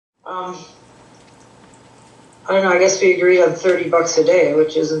I don't know, I guess we agreed on $30 a day,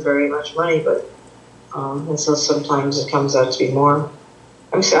 which isn't very much money, but, and so sometimes it comes out to be more.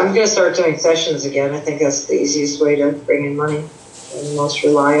 I'm going to start doing sessions again. I think that's the easiest way to bring in money and most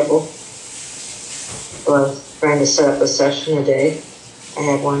reliable. So I was trying to set up a session a day. I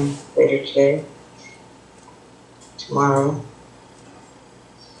have one later today, tomorrow.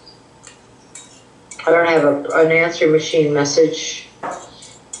 I don't have an answer machine message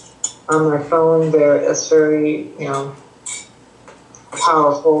on my phone there. That's very,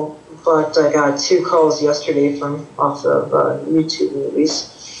 powerful. But I got 2 calls yesterday off of YouTube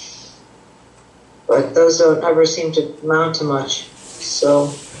movies. But those don't ever seem to amount to much.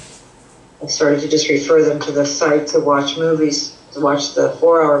 So I started to just refer them to the site to watch movies, to watch the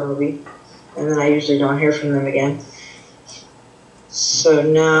 4-hour movie. And then I usually don't hear from them again. So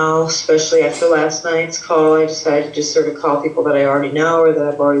now, especially after last night's call, I decided to just sort of call people that I already know or that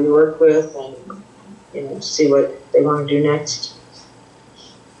I've already worked with and, see what they want to do next.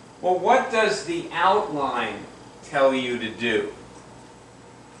 Well, what does the outline tell you to do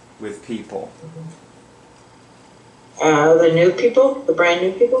with people? The new people? The brand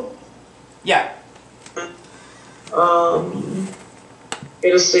new people? Yeah.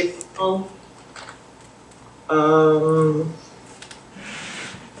 It'll say,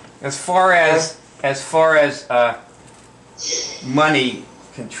 as far as money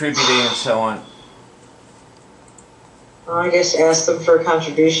contributing and so on. I guess ask them for a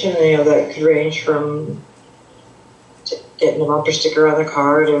contribution. That could range from getting a bumper sticker on the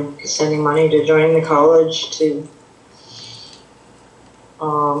car to sending money to joining the college to,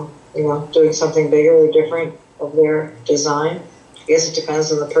 doing something bigger or different of their design. I guess it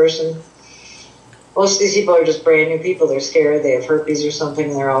depends on the person. Most of these people are just brand new people. They're scared. They have herpes or something.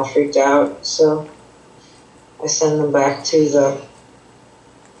 And they're all freaked out. So I send them back to the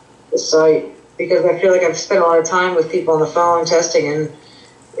site because I feel like I've spent a lot of time with people on the phone testing, and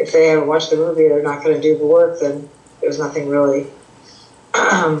if they haven't watched the movie, they're not going to do the work. Then there's nothing really,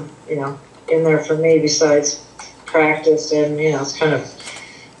 in there for me besides practice. And it's kind of,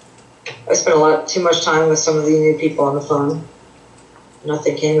 I spent too much time with some of the new people on the phone.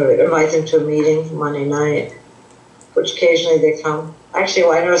 Nothing came of it. I invite them to a meeting Monday night, which occasionally they come.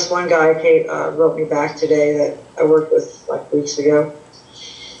 Actually, I noticed one guy wrote me back today that I worked with like weeks ago.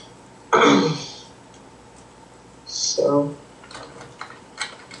 So,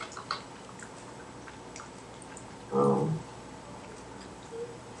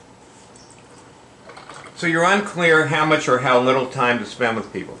 so you're unclear how much or how little time to spend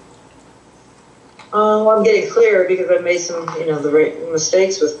with people. I'm getting clearer because I've made some, the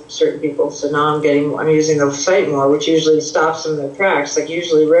mistakes with certain people. So now I'm using the site more, which usually stops them in their tracks. Like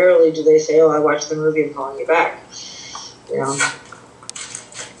rarely do they say, "Oh, I watched the movie, I'm calling you back."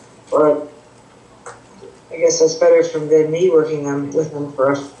 But I guess that's better than me working with them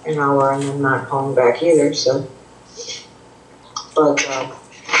for an hour and then not calling back either. So, but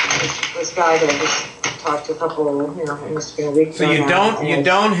this guy that I just talked to a couple, it must have been a week ago. So you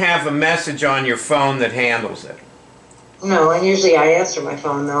don't have a message on your phone that handles it. No, and usually I answer my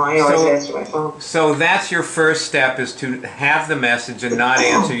phone though. I always answer my phone. So that's your first step, is to have the message and not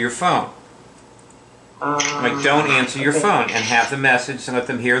answer your phone. Don't answer your phone and have the message and let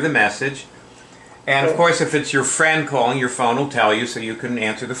them hear the message. And of course, if it's your friend calling, your phone will tell you, so you can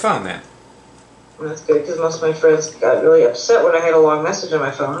answer the phone then. That's good, because most of my friends got really upset when I had a long message on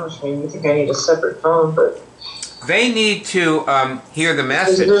my phone, which made me think I need a separate phone, but... They need to hear the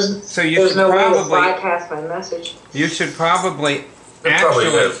message, so you there's should no probably... way to bypass my message. You should probably...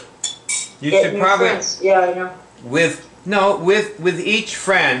 You should probably... Friends. Yeah, I know. With each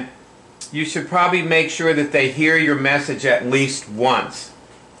friend, you should probably make sure that they hear your message at least once.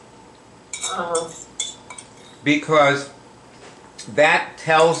 Because that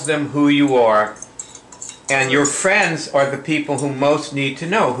tells them who you are, and your friends are the people who most need to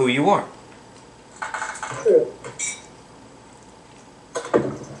know who you are. True.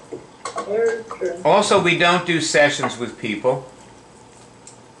 Very true. Also, we don't do sessions with people,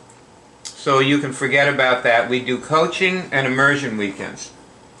 so you can forget about that. We do coaching and immersion weekends.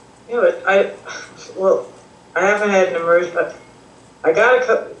 I haven't had an immersion, but I got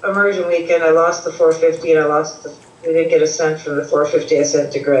an immersion weekend. I lost the 450, and I didn't get a cent from the 450 I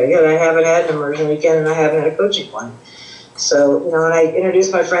sent to Greg. And I haven't had an immersion weekend, and I haven't had a coaching one. So, and I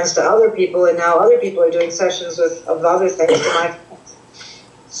introduced my friends to other people, and now other people are doing sessions of other things to my friends.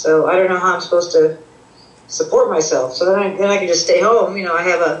 So I don't know how I'm supposed to support myself. So then I can just stay home. I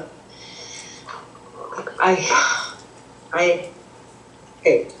have I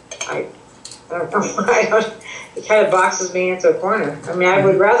don't know. it kind of boxes me into a corner. I mean, I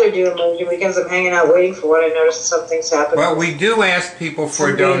would rather do Emerging Weekends. I'm hanging out waiting for what I noticed something's happened. Well, we do ask people for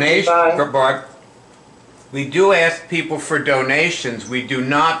Somebody to donations, buy. Barb. We do ask people for donations. We do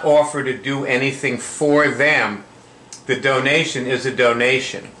not offer to do anything for them. The donation is a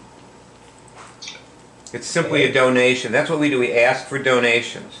donation. It's simply a donation. That's what we do. We ask for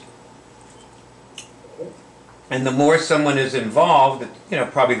donations. And the more someone is involved, you know,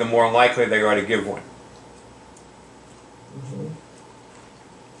 probably the more likely they are to give one.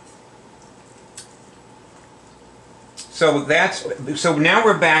 So now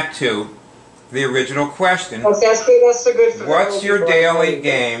we're back to the original question. Oh, that's good. That's so good for What's your daily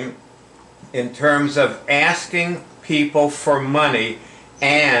game in terms of asking people for money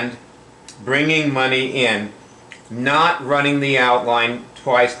and bringing money in, not running the outline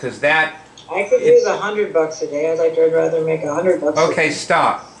twice, because that... I could use $100 a day. I'd rather make $100 a day. Okay,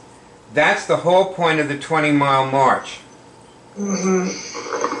 stop. That's the whole point of the 20-mile march.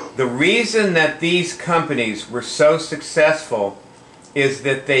 The reason that these companies were so successful is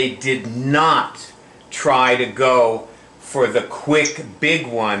that they did not try to go for the quick big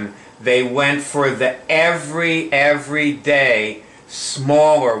one. They went for the everyday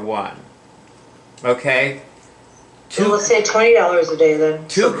smaller one. Okay? Well, let's say $20 a day then.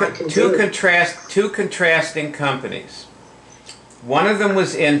 Two contrasting companies. One of them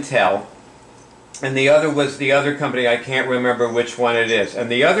was Intel, and the other was the other company. I can't remember which one it is. And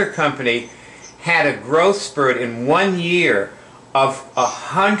the other company had a growth spurt in 1 year of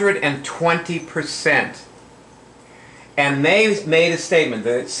 120%. And they made a statement,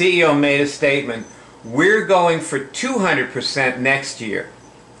 the CEO made a statement, we're going for 200% next year.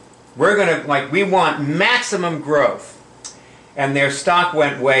 We're going to, like, we want maximum growth. And their stock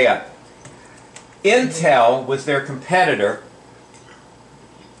went way up. Intel was their competitor,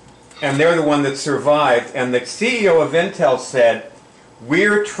 and they're the one that survived. And the CEO of Intel said,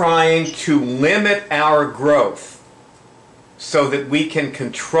 we're trying to limit our growth so that we can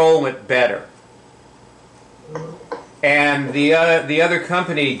control it better. And the other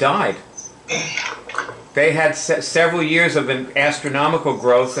company died. They had several years of an astronomical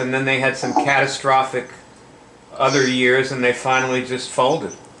growth, and then they had some catastrophic other years, and they finally just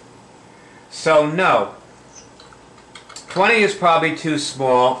folded. So no, 20 is probably too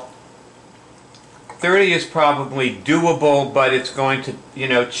small. 30 is probably doable, but it's going to, you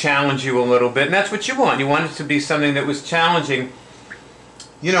know, challenge you a little bit, and that's what you want. You want it to be something that was challenging.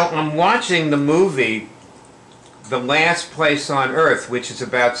 You know, I'm watching the movie The Last Place on Earth, which is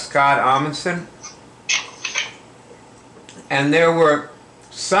about Scott Amundsen. And there were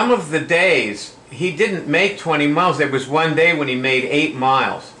some of the days he didn't make 20 miles. There was one day when he made 8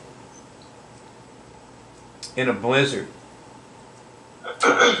 miles in a blizzard.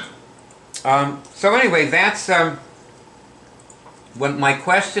 So anyway, that's what my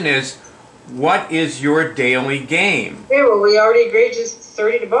question is. What is your daily game? Okay, well, we already agreed just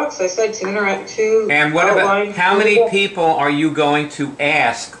 $30. I said two. And what about how many people are you going to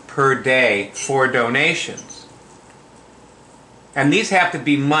ask per day for donations? And these have to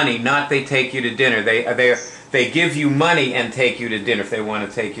be money, not they take you to dinner. They give you money and take you to dinner if they want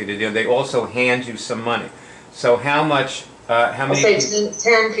to take you to dinner. They also hand you some money. So how much? How many? I'll say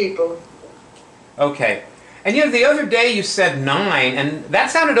 10 people. Okay. And you know, the other day you said 9, and that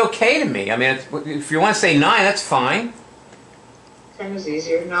sounded okay to me. I mean, if you want to say 9, that's fine. 10 is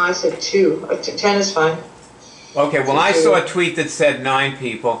easier. No, I said 2. 10 is fine. Okay, well, I saw a tweet that said 9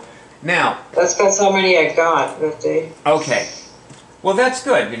 people. Now... That's how many I got that day. Okay. Well, that's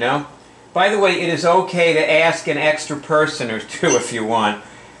good, you know. By the way, it is okay to ask an extra person or two if you want.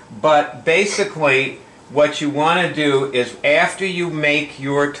 But basically, what you want to do is after you make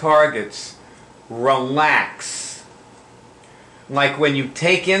your targets, relax. Like when you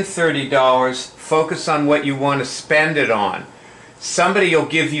take in $30, focus on what you want to spend it on. Somebody will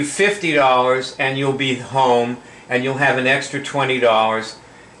give you $50 and you'll be home and you'll have an extra $20,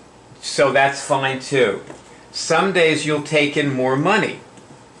 so that's fine too. Some days you'll take in more money.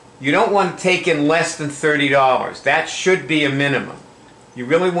 You don't want to take in less than $30. That should be a minimum. You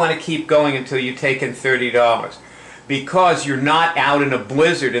really want to keep going until you take in $30 because you're not out in a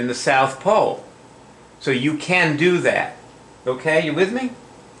blizzard in the South Pole. So you can do that. Okay, you with me?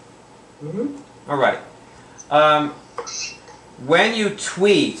 Mm-hmm. All right. When you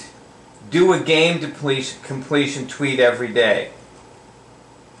tweet, do a game completion tweet every day.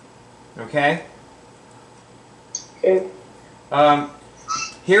 Okay? Okay.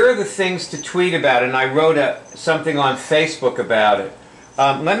 Here are the things to tweet about, and I wrote something on Facebook about it.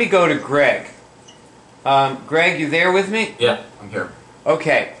 Let me go to Greg. Greg, you there with me? Yeah, I'm here.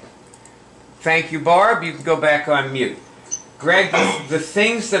 Okay. Thank you, Barb. You can go back on mute. Greg, the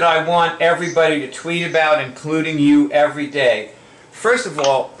things that I want everybody to tweet about, including you, every day. First of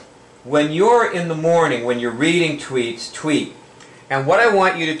all, when you're in the morning, when you're reading tweets, tweet. And what I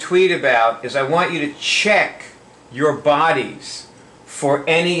want you to tweet about is I want you to check your bodies for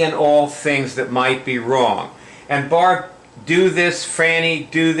any and all things that might be wrong. And Barb, do this. Franny,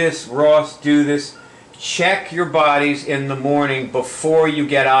 do this. Ross, do this. Check your bodies in the morning before you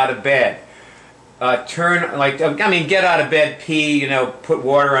get out of bed. Get out of bed, pee, put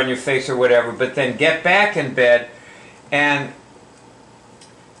water on your face or whatever, but then get back in bed and,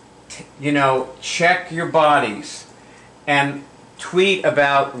 check your bodies and tweet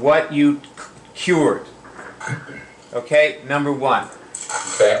about what you cured. Okay, number one.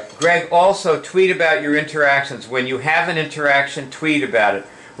 Okay. Greg, also tweet about your interactions. When you have an interaction, tweet about it.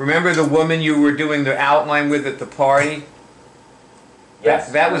 Remember the woman you were doing the outline with at the party?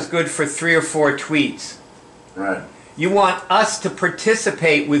 Yes. That was good for 3 or 4 tweets. Right. You want us to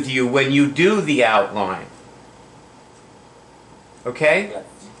participate with you when you do the outline. Okay?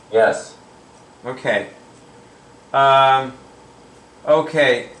 Yes. Okay.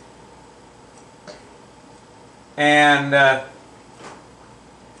 Okay. And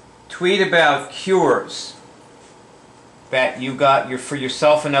tweet about cures that you got for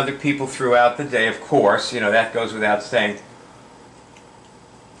yourself and other people throughout the day, of course. That goes without saying.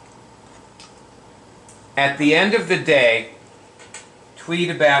 At the end of the day, tweet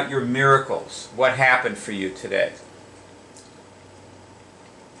about your miracles. What happened for you today?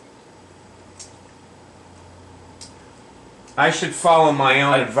 I should follow my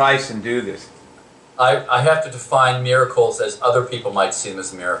own advice and do this. I have to define miracles as other people might see them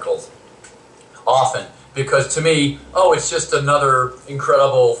as miracles. Often. Because to me, it's just another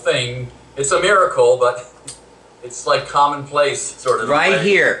incredible thing. It's a miracle, but it's like commonplace, sort of. Right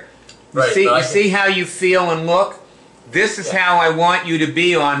here. Right, You see how you feel and look? This is how I want you to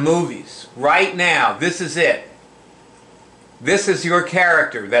be on movies. Right now. This is it. This is your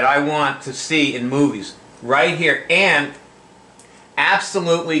character that I want to see in movies. Right here. And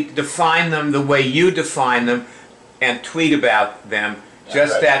absolutely define them the way you define them and tweet about them.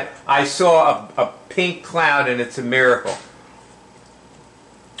 Just right. that I saw a pink cloud and it's a miracle.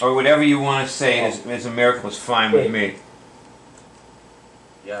 Or whatever you want to say is a miracle is fine with me.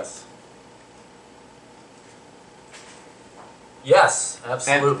 Yes. Yes,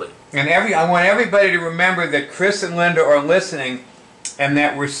 absolutely. And I want everybody to remember that Chris and Linda are listening and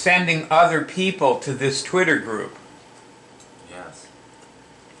that we're sending other people to this Twitter group. Yes.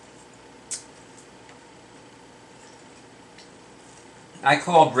 I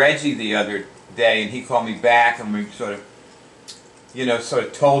called Reggie the other day and he called me back and we sort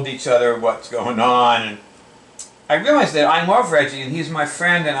of told each other what's going on. And I realized that I love Reggie and he's my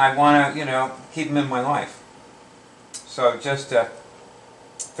friend and I want to, keep him in my life. So just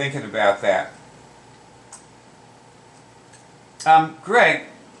thinking about that. Greg,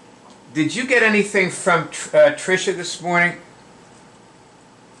 did you get anything from Tricia this morning?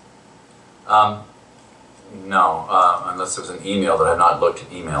 No, unless there was an email that I've not looked at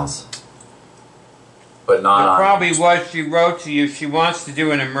emails. But not on... It probably was. She wrote to you. She wants to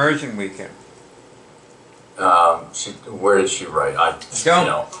do an immersion weekend. Where did she write?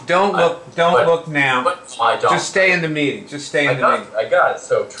 Don't look now. But I don't. Just stay in the meeting. Just stay in the meeting. I got it.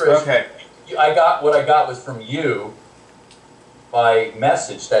 So Trish, okay. What I got was from you by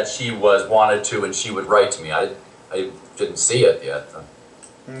message that she wanted to and she would write to me. I didn't see it yet.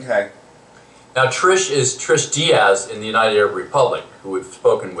 Okay. Now Trish is Trish Diaz in the United Arab Republic, who we've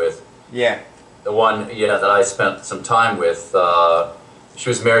spoken with. Yeah. The one, that I spent some time with. She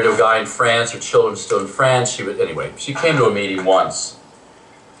was married to a guy in France. Her children are still in France. She came to a meeting once.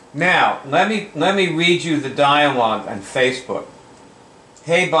 Now, let me read you the dialogue on Facebook.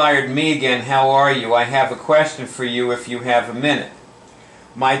 Hey Bayard, me again, how are you? I have a question for you if you have a minute.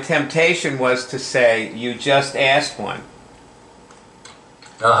 My temptation was to say, you just asked one.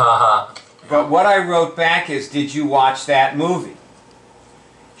 But what I wrote back is, did you watch that movie?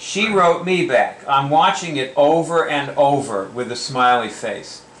 She wrote me back, I'm watching it over and over with a smiley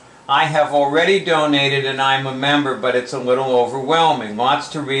face. I have already donated and I'm a member, but it's a little overwhelming. Lots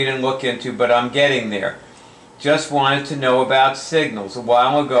to read and look into, but I'm getting there. Just wanted to know about signals. A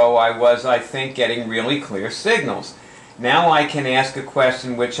while ago I was, I think, getting really clear signals. Now I can ask a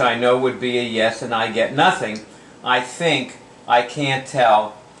question which I know would be a yes and I get nothing. I think, I can't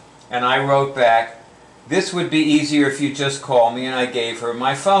tell. And I wrote back, this would be easier if you just call me, and I gave her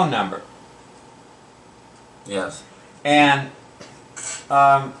my phone number. Yes. And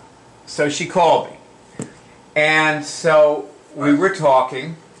so she called me. And so we were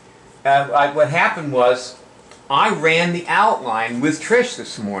talking, what happened was I ran the outline with Trish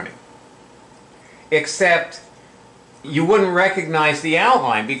this morning. Except you wouldn't recognize the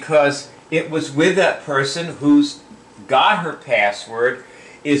outline because it was with that person who's got her password,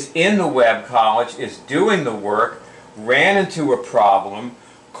 is in the web college, is doing the work, ran into a problem,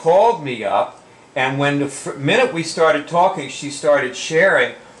 called me up, and when the minute we started talking, she started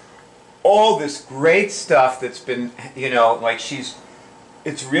sharing all this great stuff that's been, you know, like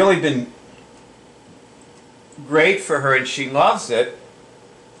it's really been great for her and she loves it,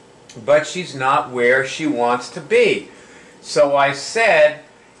 but she's not where she wants to be. So I said,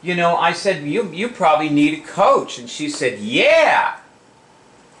 you know, you probably need a coach. And she said, yeah.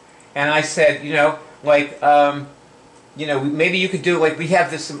 And I said, you know, like, you know, maybe you could do, like, we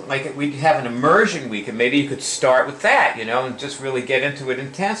have an immersion week, and maybe you could start with that, you know, and just really get into it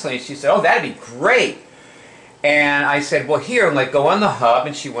intensely. And she said, oh, that'd be great. And I said, well, here, like, go on the hub.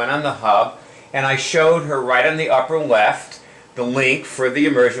 And she went on the hub, and I showed her right on the upper left the link for the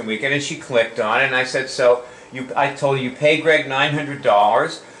immersion weekend, and she clicked on it. And I said, so I told her, you pay Greg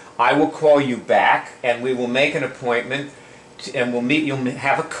 $900. I will call you back, and we will make an appointment, and we'll meet. You'll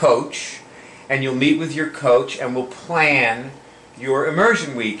have a coach, and you'll meet with your coach, and we'll plan your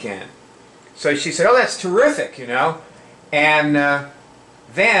immersion weekend. So she said, oh, that's terrific, you know. And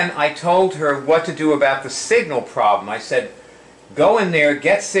then I told her what to do about the signal problem. I said, go in there,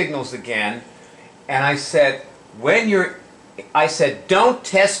 get signals again. And I said, don't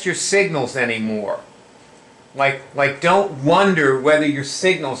test your signals anymore. Like don't wonder whether your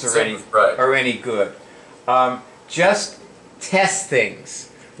signals are any good. Just test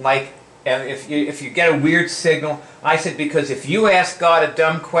things. Like, and if you get a weird signal, I said, because if you ask God a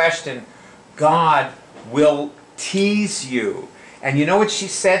dumb question, God will tease you. And you know what she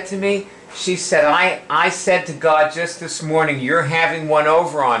said to me? She said, I said to God just this morning, you're having one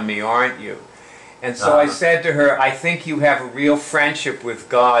over on me, aren't you? And so I said to her, I think you have a real friendship with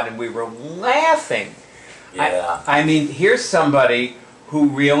God, and we were laughing. Yeah. I mean, here's somebody who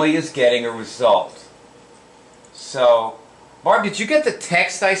really is getting a result. So, Barb, did you get the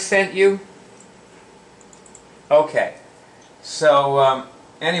text I sent you? Okay. So,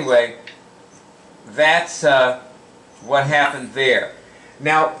 anyway, that's what happened there.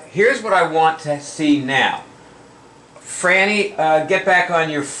 Now, here's what I want to see now. Franny, get back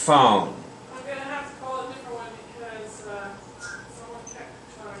on your phone. I'm going to have to call a different one because someone kept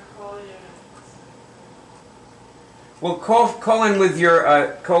trying to call you. Well, call in with your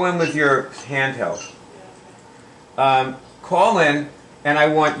handheld. Call in, and I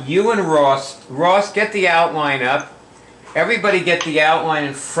want you and Ross. Ross, get the outline up. Everybody get the outline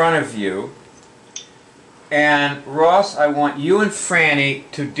in front of you. And Ross, I want you and Franny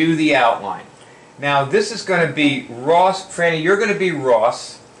to do the outline. Now, this is going to be Ross. Franny, you're going to be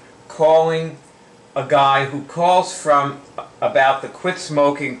Ross calling a guy who calls from about the quit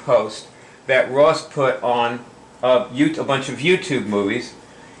smoking post that Ross put on a bunch of YouTube movies,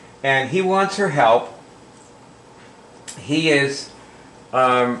 and he wants her help. He is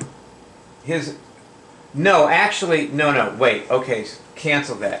no, wait, okay,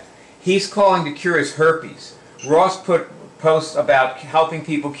 cancel that. He's calling to cure his herpes. Ross put posts about helping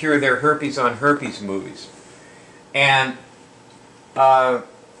people cure their herpes on herpes movies. And okay,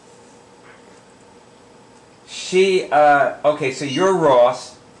 so you're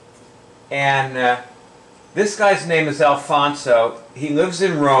Ross, and this guy's name is Alfonso. He lives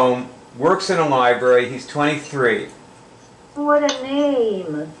in Rome, works in a library. He's 23. What a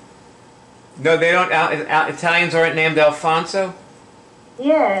name. No, they don't. Italians aren't named Alfonso?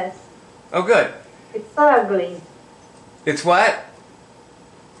 Yes. Oh, good. It's ugly. It's what?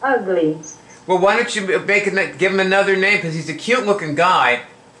 Ugly. Well, why don't you give him another name, because he's a cute-looking guy.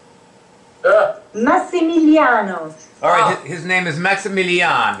 Massimiliano. All right, his name is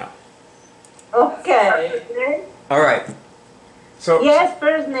Maximiliano. Okay. All right. So yes,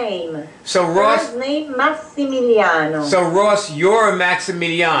 first name. So Ross. First name Massimiliano. So Ross, you're a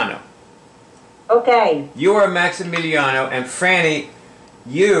Maximiliano. Okay. You are Maximiliano, and Franny,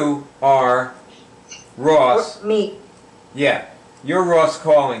 you are Ross. Me. Yeah, you're Ross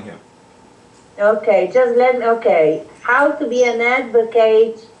calling him. Okay, okay. How to be an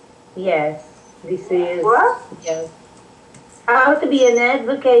advocate? Yes, this is. What? Yes. How to be an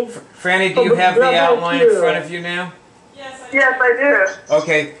advocate. Franny, do you have the outline in front of you now? Yes, I do.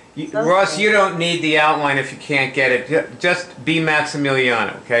 Okay, Ross, you don't need the outline if you can't get it. Just be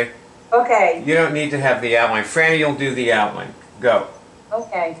Maximiliano, okay? Okay. You don't need to have the outline. Franny, you'll do the outline. Go.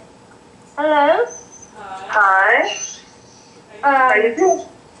 Okay. Hello? Hi. How are you doing?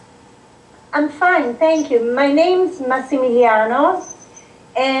 I'm fine, thank you. My name's Massimiliano,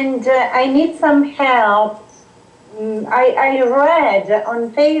 and I need some help. I read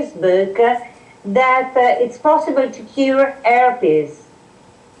on Facebook that it's possible to cure herpes.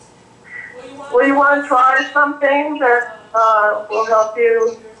 Will you want to try something that will help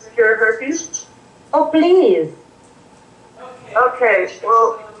you cure herpes? Oh, please. Okay,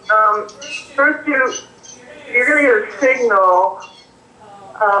 well, first you're going to get a signal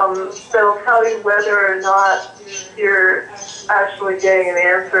that'll tell you whether or not you're actually getting an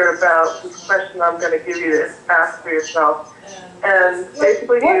answer about this question I'm going to give you to ask for yourself. And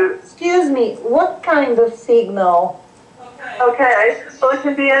basically Excuse me, what kind of signal? Okay, well it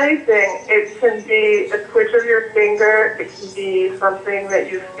can be anything. It can be a twitch of your finger. It can be something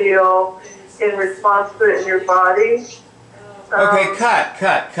that you feel in response to it in your body. Okay,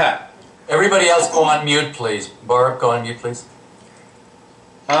 cut. Everybody else go on mute, please. Barb, go on mute, please.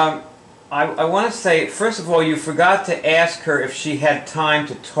 I want to say, first of all, you forgot to ask her if she had time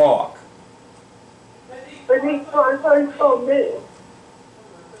to talk. But he told me.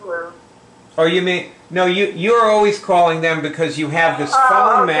 Well, Or you mean, no, you're always calling them because you have this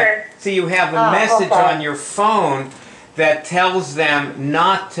phone okay. See, you have a message on your phone that tells them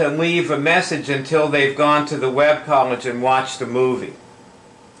not to leave a message until they've gone to the web college and watched the movie.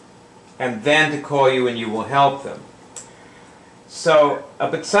 And then to call you and you will help them. So,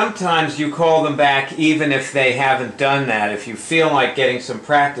 but sometimes you call them back even if they haven't done that. If you feel like getting some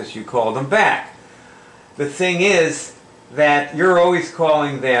practice, you call them back. The thing is that you're always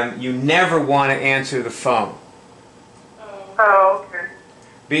calling them. You never want to answer the phone. Oh, okay.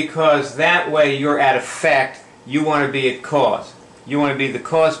 Because that way you're at effect. You want to be at cause. You want to be the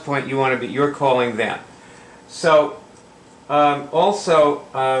cause point. You're calling them. So,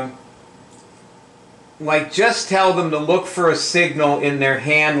 like, just tell them to look for a signal in their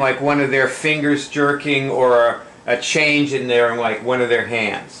hand, like one of their fingers jerking, or a change in their, like, one of their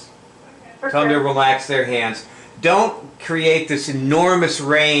hands. Tell them to relax their hands. Don't create this enormous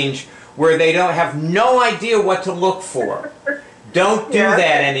range where they don't have no idea what to look for. Don't do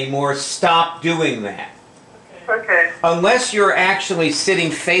that anymore. Stop doing that. Okay. Unless you're actually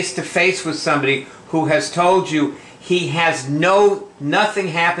sitting face to face with somebody who has told you he has nothing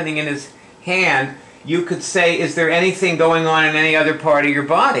happening in his hand, you could say, is there anything going on in any other part of your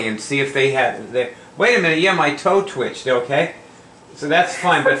body, and see if they have. Wait a minute, yeah, my toe twitched, okay? So that's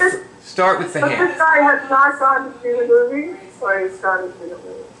fine, but start with the But hand. this guy has not gone to see the movie, or he's gone to see the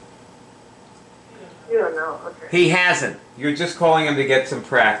movie? You don't know, okay. He hasn't. You're just calling him to get some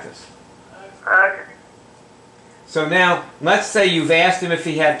practice. Okay. So now, let's say you've asked him if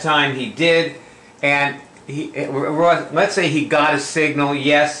he had time. He did, and let's say he got a signal.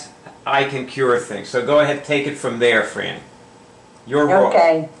 Yes, I can cure things. So go ahead, take it from there, Franny. You're wrong.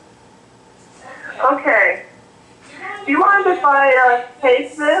 Okay. Okay. Do you mind if I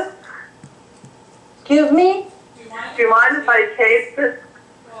tape this? Excuse me? Do you mind if I tape this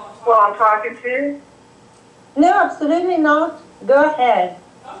while I'm talking to you? No, absolutely not. Go ahead.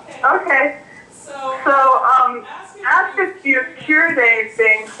 Okay. So, ask if you've cured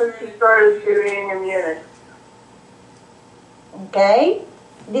anything since you started doing immunity. Okay.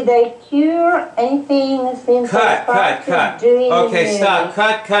 Did I cure anything since I started doing Okay, immunity? stop.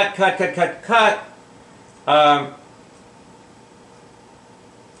 Cut.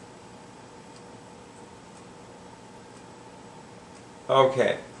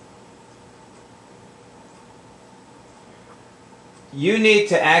 Okay. You need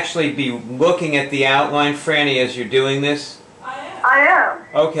to actually be looking at the outline, Franny, as you're doing this. I am.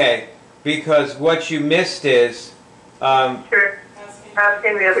 Okay, because what you missed is, Sure.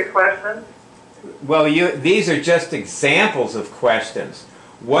 Asking the other question. well, these are just examples of questions.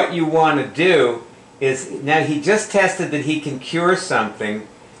 What you want to do is, now he just tested that he can cure something.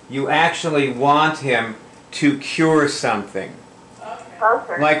 You actually want him to cure something.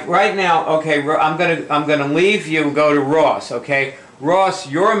 Okay. Like right now, okay, I'm gonna leave you and go to Ross, okay? Ross,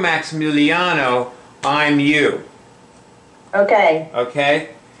 you're Maximiliano, I'm you. Okay. Okay?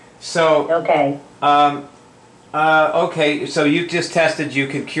 So, Okay. okay, so you just tested you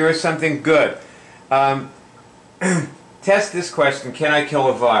can cure something? Good. Test this question, can I kill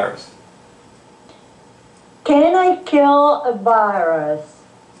a virus? Can I kill a virus?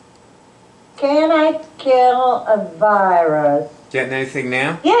 Can I kill a virus? Getting anything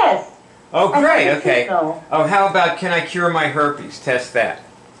now? Yes. Oh, I great, have a okay. signal. Oh, how about can I cure my herpes? Test that.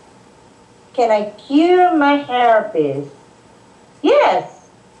 Can I cure my herpes? Yes.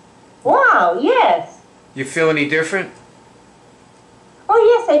 Wow, yes. You feel any different?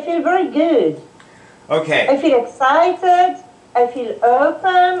 Oh, yes, I feel very good. Okay. I feel excited. I feel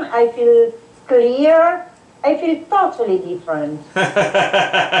open. I feel clear. I feel totally different.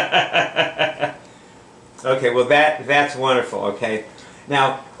 Okay, well that's wonderful, okay?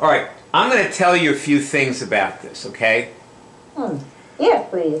 Now, all right, I'm going to tell you a few things about this, okay? Yes,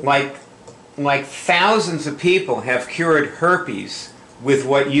 please. Like thousands of people have cured herpes with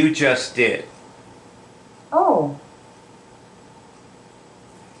what you just did. Oh,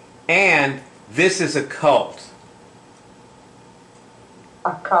 And this is a cult.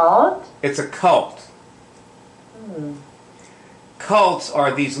 a cult? It's a cult. Cults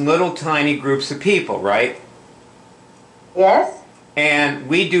are these little tiny groups of people, right? Yes? And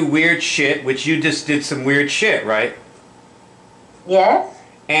we do weird shit, which you just did some weird shit, right? Yes?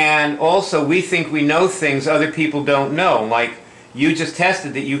 And also we think we know things other people don't know. Like you just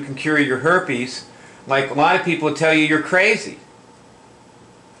tested that you can cure your herpes. Like a lot of people tell you you're crazy.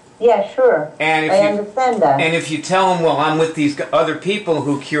 Yeah, sure. And if I you, understand that. And if you tell them, well, I'm with these other people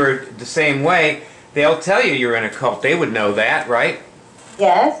who cured the same way, they'll tell you you're in a cult. They would know that, right?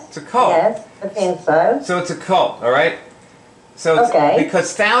 Yes? It's a cult. Yes, I think so. So it's a cult, all right? So it's, Okay.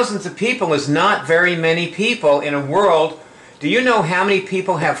 because thousands of people is not very many people in a world. Do you know how many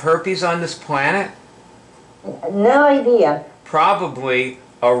people have herpes on this planet? No idea. Probably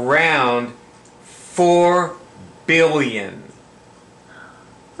around 4 billion.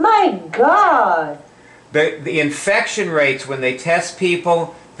 My God! The infection rates, when they test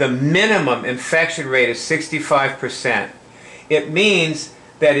people, the minimum infection rate is 65%. It means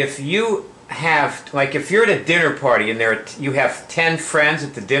that if you have, like if you're at a dinner party and you have 10 friends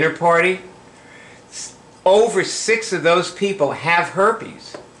at the dinner party, over 6 of those people have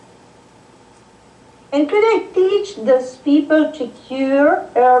herpes. And could I teach those people to cure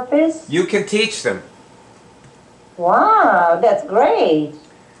herpes? You can teach them. Wow, that's great.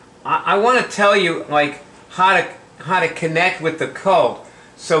 I want to tell you like how to connect with the cult.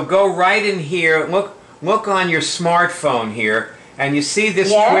 So go right in here. Look on your smartphone here, and you see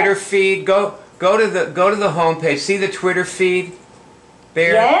this Yes. Twitter feed. Go to the home page. See the Twitter feed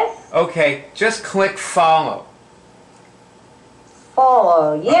there? Yes? Okay, just click follow.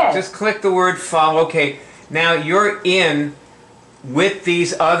 Follow, yes. Just click the word follow. Okay, now you're in with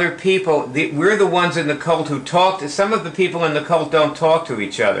these other people. We're the ones in the cult who talk to, some of the people in the cult don't talk to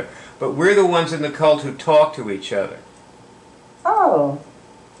each other, but we're the ones in the cult who talk to each other. Oh.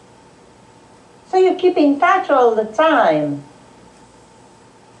 So you keep in touch all the time?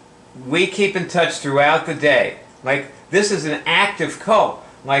 We keep in touch throughout the day. Like this is an active cult.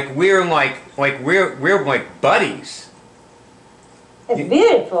 Like we're like buddies. It's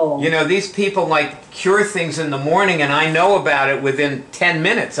beautiful. You know, these people like cure things in the morning, and I know about it within 10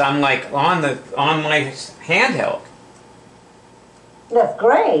 minutes. I'm like on my handheld. That's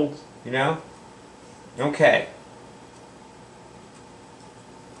great. You know? Okay.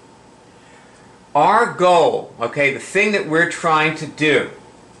 Our goal, okay, the thing that we're trying to do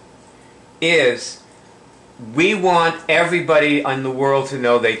is we want everybody in the world to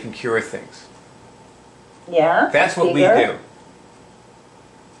know they can cure things. Yeah. That's what we do.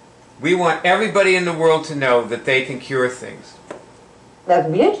 We want everybody in the world to know that they can cure things. That's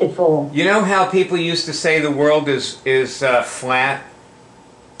beautiful. You know how people used to say the world is flat?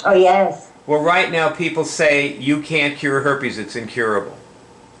 Oh, yes. Well, right now people say you can't cure herpes, it's incurable.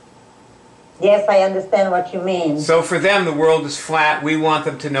 Yes, I understand what you mean. So for them, the world is flat. We want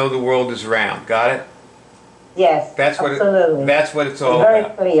them to know the world is round. Got it? Yes, That's what absolutely. that's what it's all Very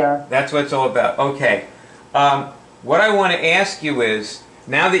about. clear. That's what it's all about. Okay. What I want to ask you is,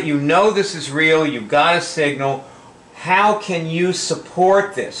 now that you know this is real, you've got a signal, how can you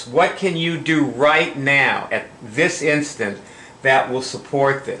support this? What can you do right now, at this instant, that will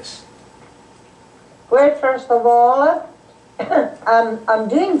support this? Well, first of all, I'm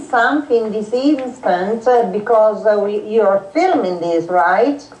doing something this instant because you're filming this,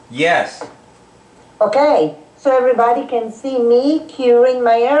 right? Yes. Okay, so everybody can see me curing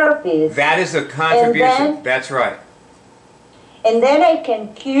my herpes. That is a contribution. And then- That's right. And then I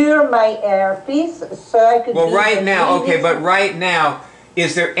can cure my herpes, so I could Well, be right the now, okay, biggest- but right now,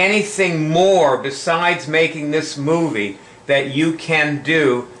 is there anything more besides making this movie that you can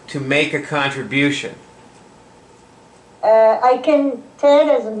do to make a contribution? I can tell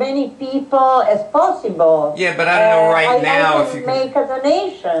as many people as possible. Yeah, but I don't know right now I if can you can. make a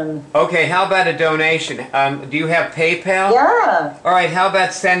donation. Okay, how about a donation? Do you have PayPal? Yeah. All right, how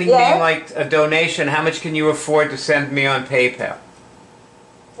about sending me Yes. like a donation? How much can you afford to send me on PayPal?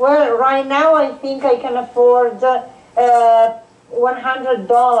 Well, right now I think I can afford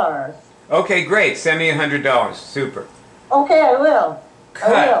 $100. Okay, great. Send me $100. Super. Okay, I will. I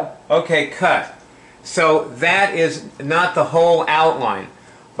Cut. will. Okay, cut. So that is not the whole outline,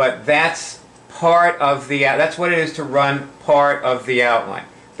 but that's part of the, that's what it is to run part of the outline.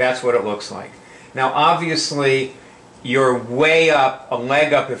 That's what it looks like. Now obviously you're way up, a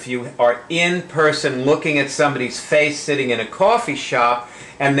leg up if you are in person looking at somebody's face sitting in a coffee shop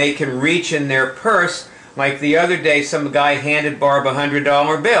and they can reach in their purse. Like the other day some guy handed Barb a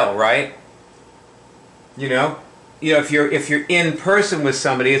 $100 bill, right? You know, if you're in person with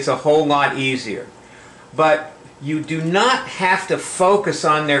somebody, it's a whole lot easier. But you do not have to focus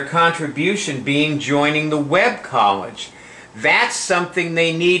on their contribution being joining the web college. That's something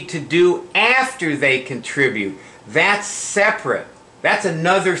they need to do after they contribute. That's separate. That's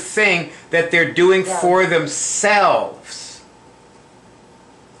another thing that they're doing for themselves.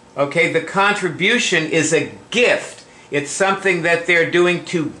 Okay, the contribution is a gift. It's something that they're doing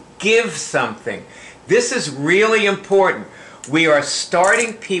to give something. This is really important. We are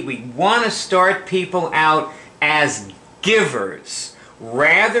starting people, we want to start people out as givers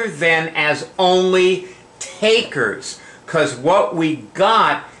rather than as only takers. Because what we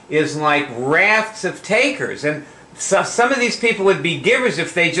got is like rafts of takers. And so some of these people would be givers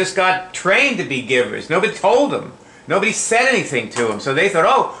if they just got trained to be givers. Nobody told them. Nobody said anything to them. So they thought,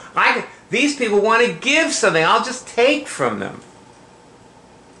 oh, these people want to give something. I'll just take from them.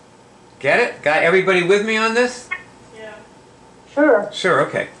 Get it? Got everybody with me on this? Yeah. Sure. Sure,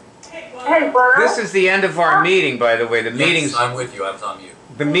 okay. Hey, Bob. This is the end of our meeting, by the way. The meeting's... Yes, I'm with you. I was on mute.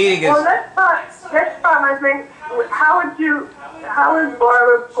 The meeting is... Well, next time I think, how would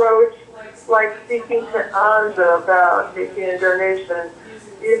Barb approach, like, speaking to Anza about making a donation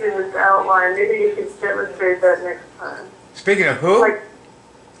using this outline? Maybe you could demonstrate that next time. Speaking of who? Like,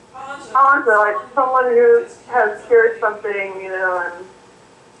 Anza, like someone who has shared something, you know, and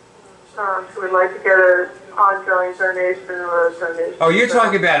who would like to get an ongoing donation or a donation. Oh, you're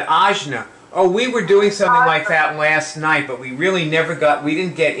talking about Ajna. Oh, we were doing something like that last night, but we really we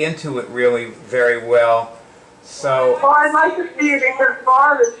didn't get into it really very well. So. Well, I'd like to see it because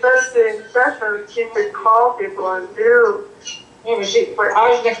Barb is visiting sessions. She could call people and do. Yeah, but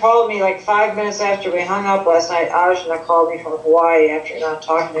Ajna called me like 5 minutes after we hung up last night. Ajna called me from Hawaii after not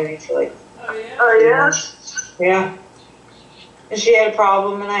talking to me for like. Oh yeah. Yeah. And she had a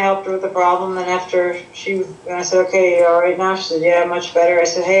problem, and I helped her with the problem. And after I said, "Okay, you all right now?" She said, "Yeah, much better." I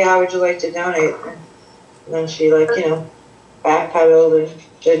said, "Hey, how would you like to donate?" And then she backpedaled and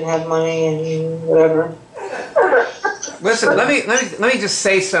didn't have money and whatever. Listen, let me just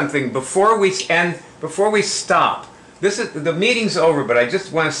say something before we stop. The meeting's over, but I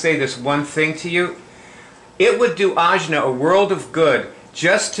just want to say this one thing to you. It would do Ajna a world of good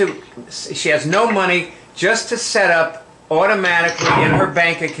she has no money, just to set up automatically in her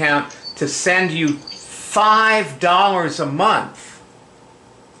bank account to send you $5 a month.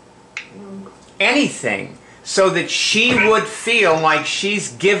 Anything. So that she would feel like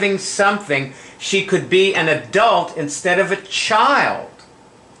she's giving something. She could be an adult instead of a child.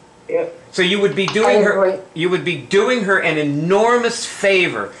 Yep. So you would be doing her an enormous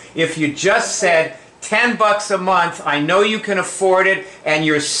favor if you just said $10 a month, I know you can afford it, and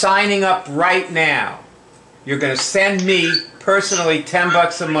you're signing up right now. You're going to send me personally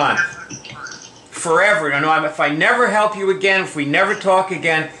 $10 a month. Forever. If I never help you again, if we never talk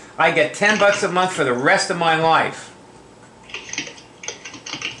again, I get $10 a month for the rest of my life.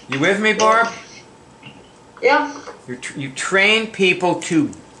 You with me, Barb? Yeah. You train people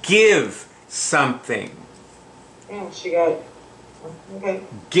to give something. Yeah, she got it. Okay.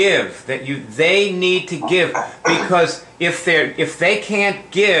 Give. They need to give, because if they can't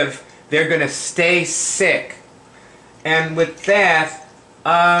give, they're going to stay sick. And with that,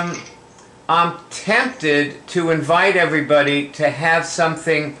 I'm tempted to invite everybody to have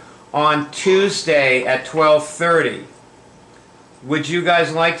something on Tuesday at 12:30. Would you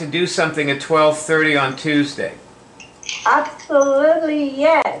guys like to do something at 12:30 on Tuesday? Absolutely,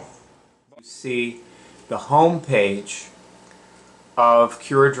 yes. You see the homepage of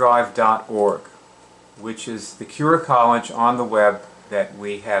curedrive.org, which is the Cure College on the web that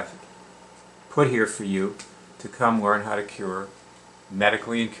we have put here for you to come learn how to cure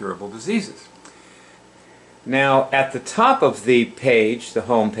medically incurable diseases. Now, at the top of the page, the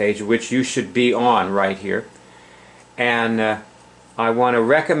home page, which you should be on right here, and I want to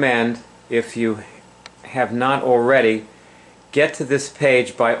recommend, if you have not already, get to this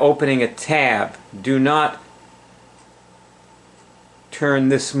page by opening a tab. Do not turn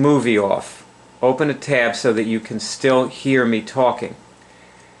this movie off. Open a tab so that you can still hear me talking.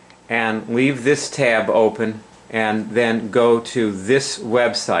 And leave this tab open and then go to this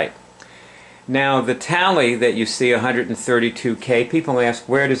website. Now the tally that you see, 132K, people ask,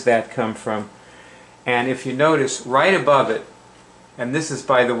 where does that come from? And if you notice, right above it, and this is,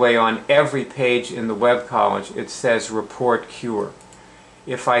 by the way, on every page in the web college, it says report cure.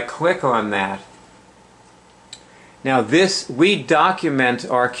 If I click on that, now this, we document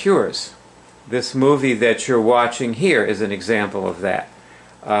our cures. This movie that you're watching here is an example of that.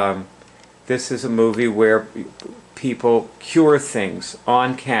 This is a movie where people cure things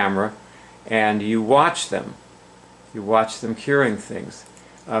on camera, and you watch them. You watch them curing things.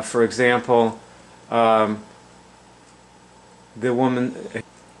 For example, the woman,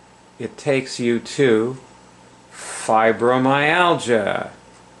 it takes you to fibromyalgia,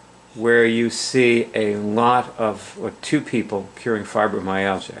 where you see a lot of, or two people curing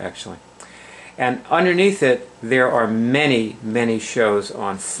fibromyalgia, actually. And underneath it, there are many, many shows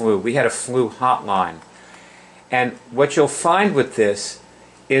on flu. We had a flu hotline. And what you'll find with this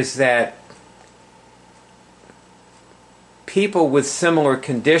is that people with similar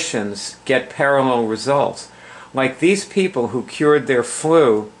conditions get parallel results. Like these people who cured their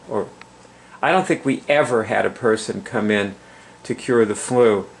flu, or I don't think we ever had a person come in to cure the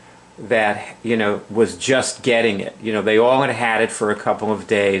flu that, you know, was just getting it. You know, they all had it for a couple of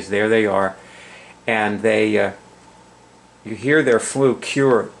days. There they are. And they, you hear their flu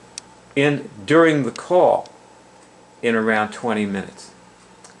cure during the call in around 20 minutes.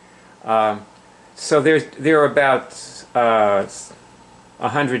 So there are about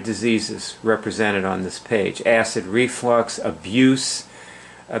 100 diseases represented on this page. Acid reflux, abuse.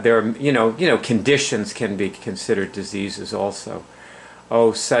 There are, you know, conditions can be considered diseases also.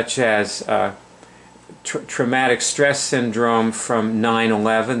 Oh, such as traumatic stress syndrome from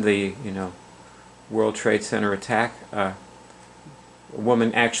 9/11, the, you know, World Trade Center attack. A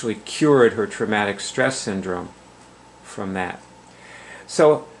woman actually cured her traumatic stress syndrome from that.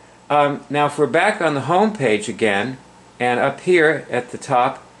 So now if we're back on the home page again, and up here at the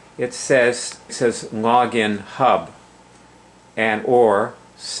top it says Login Hub, and or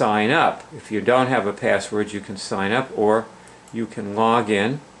sign up. If you don't have a password, you can sign up, or you can log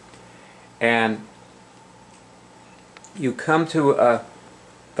in, and you come to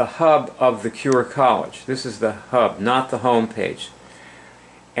the hub of the Cure College. This is the hub, not the home page.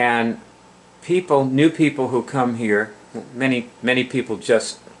 And people, new people who come here, many people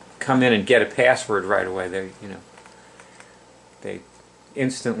just come in and get a password right away. They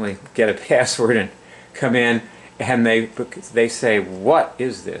instantly get a password and come in, and they say, "What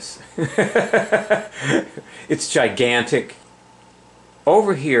is this?" It's gigantic.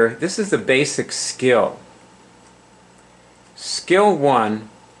 Over here, this is the basic skill. Skill 1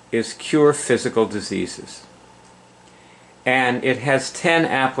 is cure physical diseases. And it has 10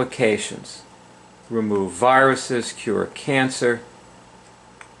 applications. Remove viruses, cure cancer,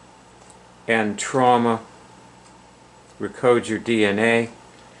 end trauma, recode your DNA.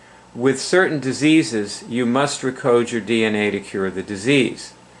 With certain diseases, you must recode your DNA to cure the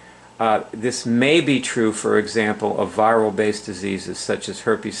disease. This may be true, for example, of viral-based diseases such as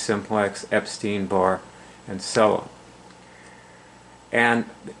herpes simplex, Epstein-Barr, and so on. And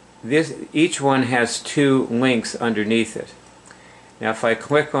each one has 2 links underneath it. Now if I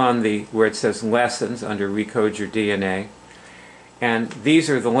click on where it says lessons under Recode Your DNA, and these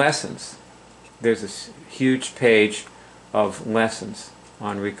are the lessons. There's this huge page of lessons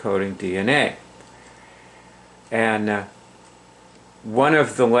on recoding DNA. And one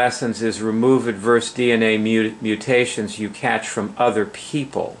of the lessons is remove adverse DNA mutations you catch from other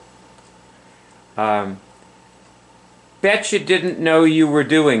people. Bet you didn't know you were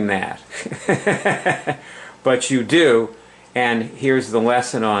doing that. But you do, and here's the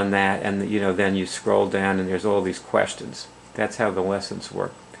lesson on that, and then you scroll down and there's all these questions. That's how the lessons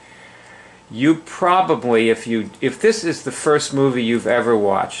work. You probably, if this is the first movie you've ever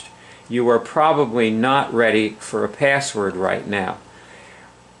watched, you are probably not ready for a password right now.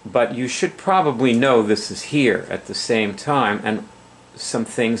 But you should probably know this is here at the same time, and some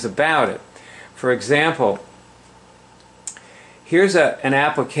things about it. For example, here's an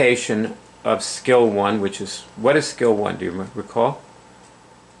application of Skill 1, which is, what is Skill 1, do you recall?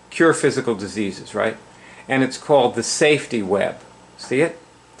 Cure physical diseases, right? And it's called the Safety Web. See it?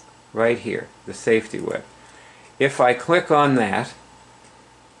 Right here, the Safety Web. If I click on that,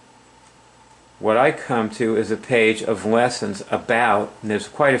 what I come to is a page of lessons about, and there's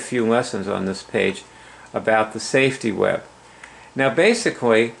quite a few lessons on this page, about the Safety Web. Now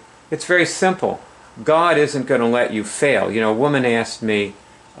basically, it's very simple. God isn't going to let you fail. A woman asked me,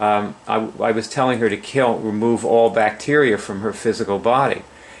 I was telling her to remove all bacteria from her physical body.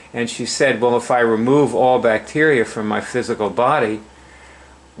 And she said, well, if I remove all bacteria from my physical body,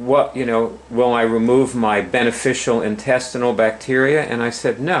 will I remove my beneficial intestinal bacteria? And I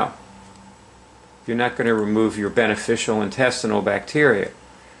said, no. You're not going to remove your beneficial intestinal bacteria.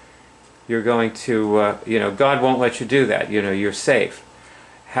 You're going to, God won't let you do that. You're safe.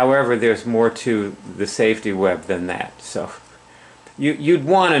 However, there's more to the safety web than that. So you'd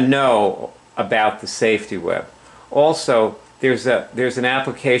want to know about the safety web. Also, there's an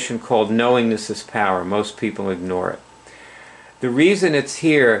application called Knowingness is Power. Most people ignore it. The reason it's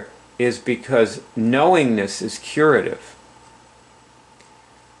here is because knowingness is curative.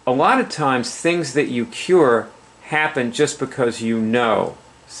 A lot of times things that you cure happen just because you know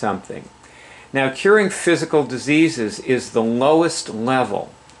something. Now, curing physical diseases is the lowest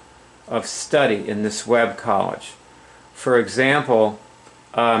level of study in this web college. For example,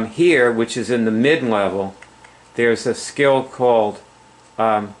 here, which is in the mid-level, there's a skill called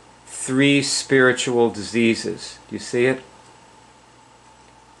 3 spiritual diseases. Do you see it?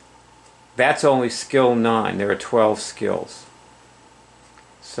 That's only skill 9. There are 12 skills.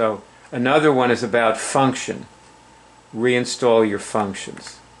 So another one is about function. Reinstall your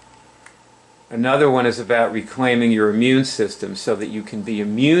functions. Another one is about reclaiming your immune system so that you can be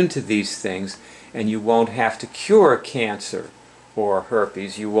immune to these things and you won't have to cure cancer or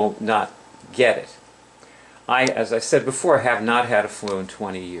herpes. You won't not get it. As I said before, have not had a flu in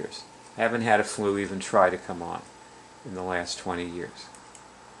 20 years. I haven't had a flu even try to come on in the last 20 years.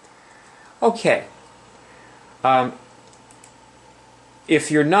 Okay.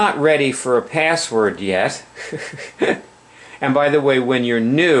 If you're not ready for a password yet, and by the way, when you're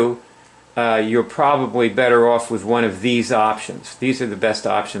new, you're probably better off with one of these options. These are the best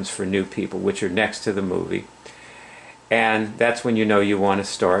options for new people, which are next to the movie. And that's when you know you want to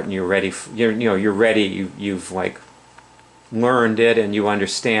start and you're ready. You're ready. You've like learned it and you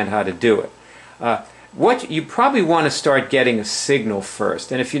understand how to do it. What you probably want to start getting a signal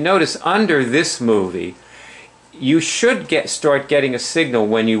first. And if you notice under this movie, you should start getting a signal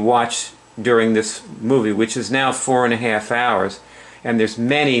when you watch during this movie, which is now 4.5 hours, and there's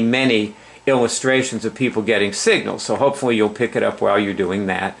many illustrations of people getting signals. So hopefully you'll pick it up while you're doing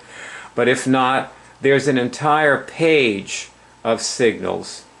that. But if not, there's an entire page of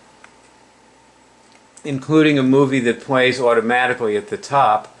signals, including a movie that plays automatically at the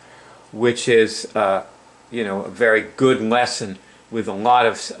top, which is a very good lesson with a lot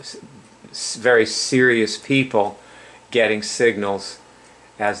of very serious people getting signals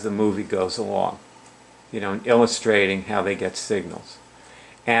as the movie goes along, illustrating how they get signals.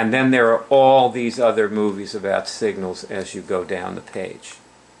 And then there are all these other movies about signals as you go down the page.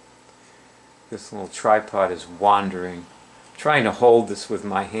 This little tripod is wandering. I'm trying to hold this with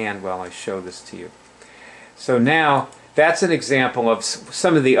my hand while I show this to you. So now, that's an example of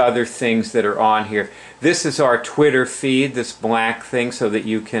some of the other things that are on here. This is our Twitter feed, this black thing, so that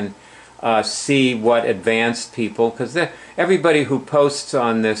you can see what advanced people, because everybody who posts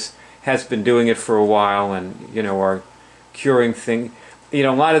on this has been doing it for a while and, are curing things. A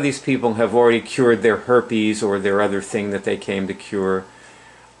lot of these people have already cured their herpes or their other thing that they came to cure,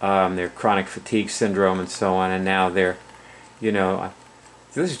 their chronic fatigue syndrome and so on, and now they're, this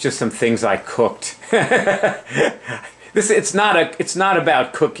is just some things I cooked. It's not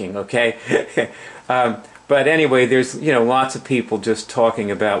about cooking, okay? But anyway, there's lots of people just talking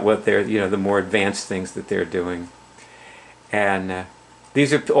about what they're the more advanced things that they're doing, and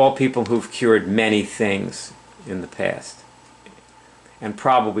these are all people who've cured many things in the past, and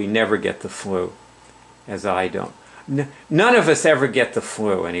probably never get the flu, as I don't. None of us ever get the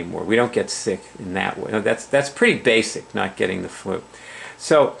flu anymore. We don't get sick in that way. That's pretty basic, not getting the flu.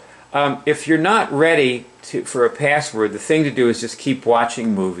 So if you're not ready for a password, the thing to do is just keep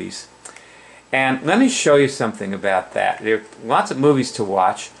watching movies. And let me show you something about that. There are lots of movies to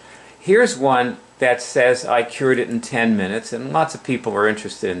watch. Here's one that says I cured it in 10 minutes, and lots of people are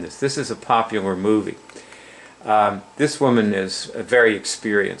interested in this. This is a popular movie. This woman is very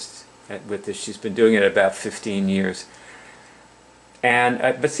experienced with this. She's been doing it about 15 years. And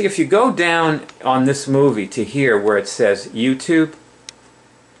but see, if you go down on this movie to here where it says YouTube,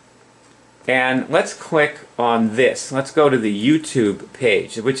 and let's click on this. Let's go to the YouTube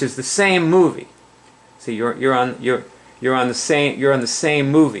page, which is the same movie. See, you're on the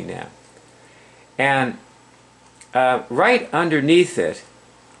same movie now. And right underneath it,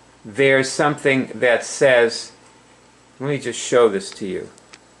 there's something that says, let me just show this to you.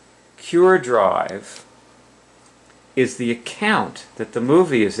 Cure Drive is the account that the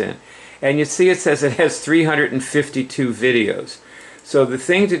movie is in. And you see it says it has 352 videos. So the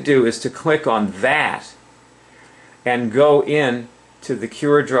thing to do is to click on that and go in to the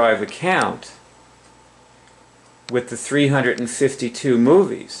Cure Drive account with the 352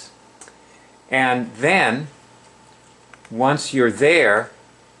 movies. And then, once you're there,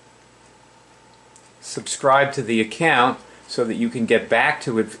 subscribe to the account so that you can get back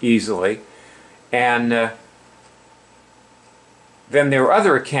to it easily. And then there are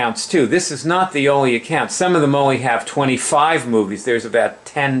other accounts too. This is not the only account. Some of them only have 25 movies. There's about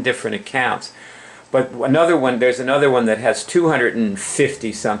 10 different accounts. But there's another one that has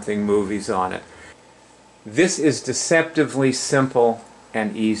 250 something movies on it. This is deceptively simple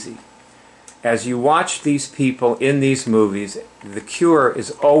and easy. As you watch these people in these movies, the cure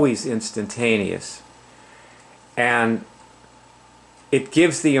is always instantaneous. And it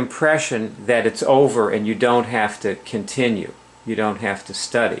gives the impression that it's over and you don't have to continue. You don't have to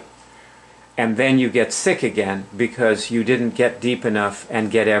study. And then you get sick again because you didn't get deep enough and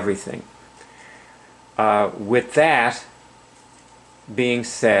get everything. With that being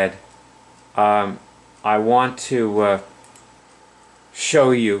said, I want to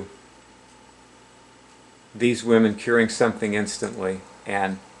show you these women curing something instantly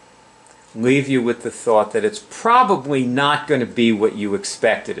and leave you with the thought that it's probably not going to be what you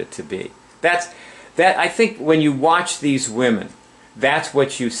expected it to be. I think when you watch these women, that's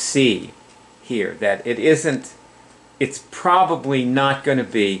what you see here, that it's probably not going to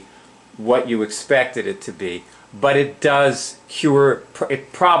be what you expected it to be, but it does cure.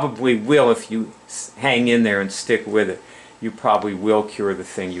 It probably will, if you hang in there and stick with it. You probably will cure the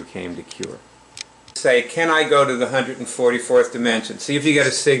thing you came to cure. Say, can I go to the 144th dimension? See if you get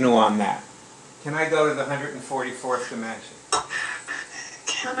a signal on that. Can I go to the 144th dimension?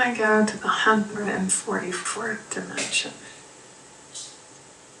 Can I go to the 144th dimension?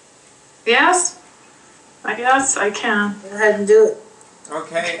 Yes? I guess I can. Go ahead and do it.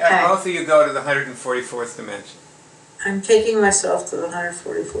 Okay, Okay. both of you go to the 144th dimension. I'm taking myself to the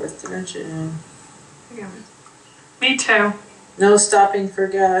 144th dimension. Me too. No stopping for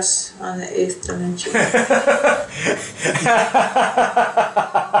gas on the 8th dimension.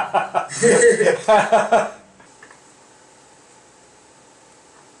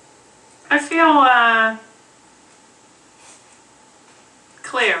 I feel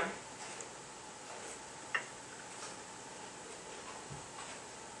clear.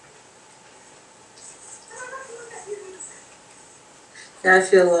 Yeah, I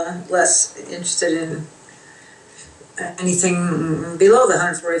feel less interested in anything below the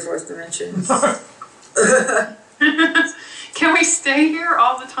 144th dimension. Can we stay here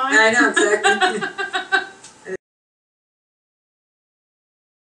all the time? I know, exactly.